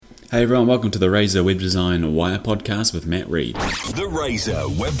Hey everyone, welcome to the Razor Web Design Wire Podcast with Matt Reed. The Razor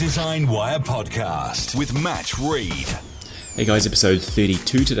Web Design Wire Podcast with Matt Reed. Hey guys, episode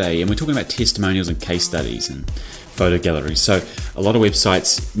 32 today, and we're talking about testimonials and case studies and photo galleries. So a lot of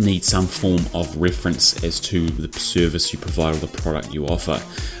websites need some form of reference as to the service you provide or the product you offer.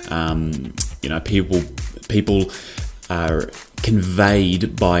 People are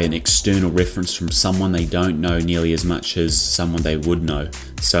conveyed by an external reference from someone they don't know nearly as much as someone they would know.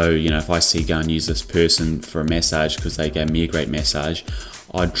 So, if I see go and use this person for a massage because they gave me a great massage,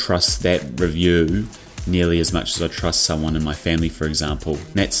 I'd trust that review nearly as much as I trust someone in my family, for example.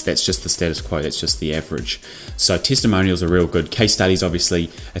 That's just the status quo, that's just the average. So testimonials are real good. Case studies obviously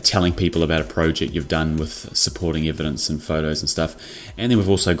are telling people about a project you've done with supporting evidence and photos and stuff. And then we've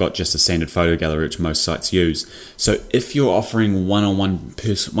also got just a standard photo gallery, which most sites use. So if you're offering one-to-one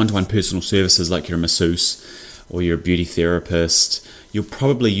personal services like you're a masseuse or you're a beauty therapist, you'll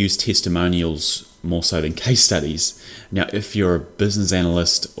probably use testimonials more so than case studies. Now, if you're a business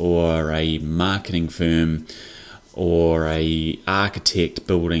analyst or a marketing firm or a architect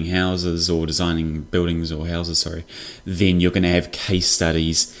building houses or designing buildings or houses, then you're going to have case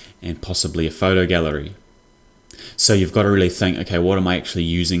studies and possibly a photo gallery. So you've got to really think, okay, what am I actually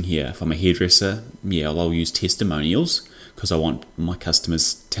using here? If I'm a hairdresser, I'll use testimonials because I want my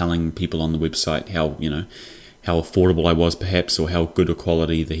customers telling people on the website how affordable I was perhaps, or how good a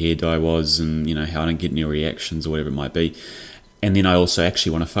quality the hair dye was, and how I don't get any reactions or whatever it might be. And then I also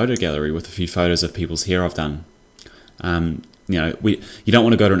actually want a photo gallery with a few photos of people's hair I've done. You don't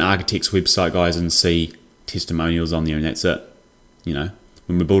want to go to an architect's website, guys, and see testimonials on there and that's it. When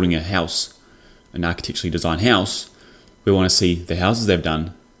we're building a house, an architecturally designed house, we want to see the houses they've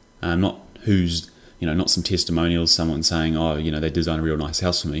done, not some testimonials, someone saying, they designed a real nice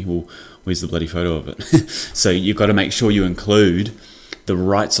house for me. Well, where's the bloody photo of it? So you've got to make sure you include the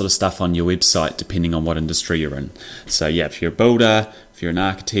right sort of stuff on your website depending on what industry you're in. So if you're a builder, if you're an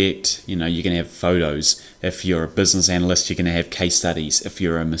architect, you're going to have photos. If you're a business analyst, you're going to have case studies. If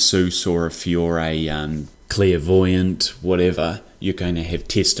you're a masseuse or if you're a clairvoyant, whatever, you're going to have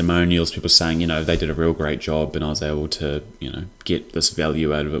testimonials, people saying, they did a real great job and I was able to, get this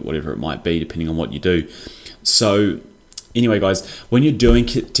value out of it, whatever it might be, depending on what you do. So anyway, guys, when you're doing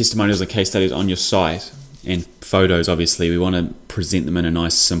testimonials and case studies on your site and photos, obviously, we want to present them in a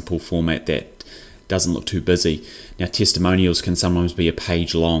nice, simple format that doesn't look too busy. Now, testimonials can sometimes be a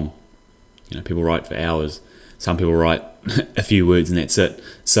page long. People write for hours. Some people write a few words and that's it.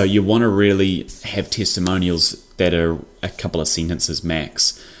 So you want to really have testimonials that are a couple of sentences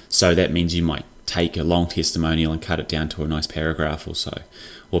max. So that means you might take a long testimonial and cut it down to a nice paragraph or so,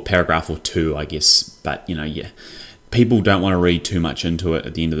 or paragraph or two, I guess. But people don't want to read too much into it.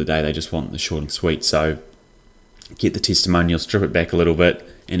 At the end of the day, they just want the short and sweet. So get the testimonial, strip it back a little bit,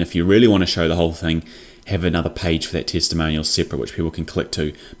 and if you really want to show the whole thing, have another page for that testimonial separate, which people can click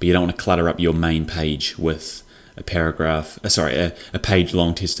to. But you don't want to clutter up your main page with a page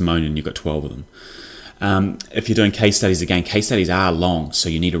long testimonial and you've got 12 of them. If you're doing case studies, again, case studies are long, so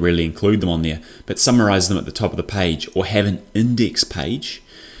you need to really include them on there, but summarize them at the top of the page or have an index page.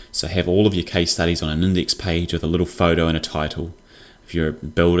 So have all of your case studies on an index page with a little photo and a title. If you're a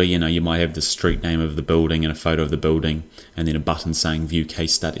builder, you might have the street name of the building and a photo of the building and then a button saying view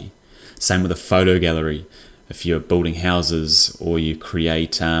case study. Same with a photo gallery. If you're building houses or you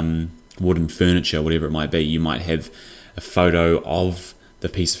create wooden furniture, whatever it might be, you might have a photo of the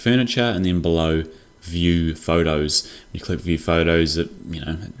piece of furniture and then below view photos. When you click view photos,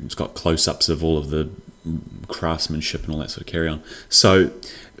 it's got close-ups of all of the craftsmanship and all that sort of carry on. So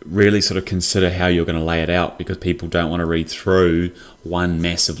really sort of consider how you're going to lay it out, because people don't want to read through one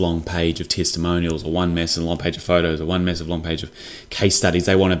massive long page of testimonials or one massive long page of photos or one massive long page of case studies.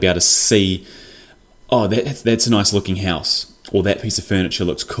 They want to be able to see, that's a nice looking house, or that piece of furniture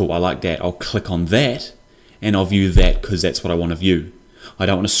looks cool, I like that, I'll click on that and I'll view that because that's what I want to view. I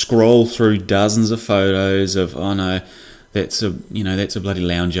don't want to scroll through dozens of photos of, that's a bloody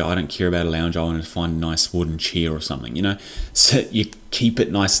lounger, I don't care about a lounger, I want to find a nice wooden chair or something, So you keep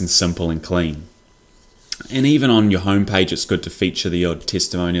it nice and simple and clean. And even on your homepage, it's good to feature the odd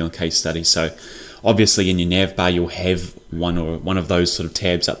testimonial case study. So obviously in your nav bar, you'll have one of those sort of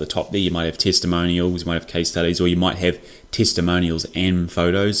tabs up the top there. You might have testimonials, you might have case studies, or you might have testimonials and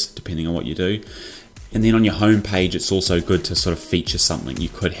photos, depending on what you do. And then on your homepage, it's also good to sort of feature something. You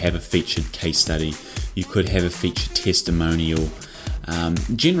could have a featured case study. You could have a featured testimonial.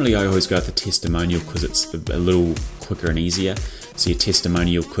 Generally, I always go with the testimonial because it's a little quicker and easier. So your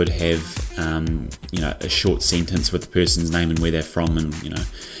testimonial could have, a short sentence with the person's name and where they're from,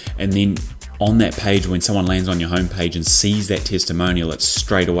 and then on that page, when someone lands on your homepage and sees that testimonial, it's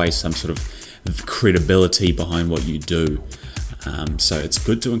straight away some sort of credibility behind what you do. So it's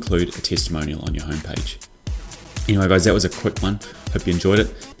good to include a testimonial on your homepage. Anyway, guys, that was a quick one. Hope you enjoyed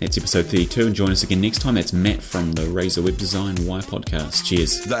it. That's episode 32, and join us again next time. That's Matt from the Razor Web Design Wire podcast.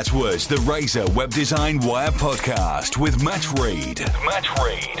 Cheers. That was the Razor Web Design Wire podcast with Matt Reed.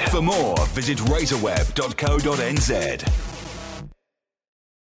 For more, visit razorweb.co.nz.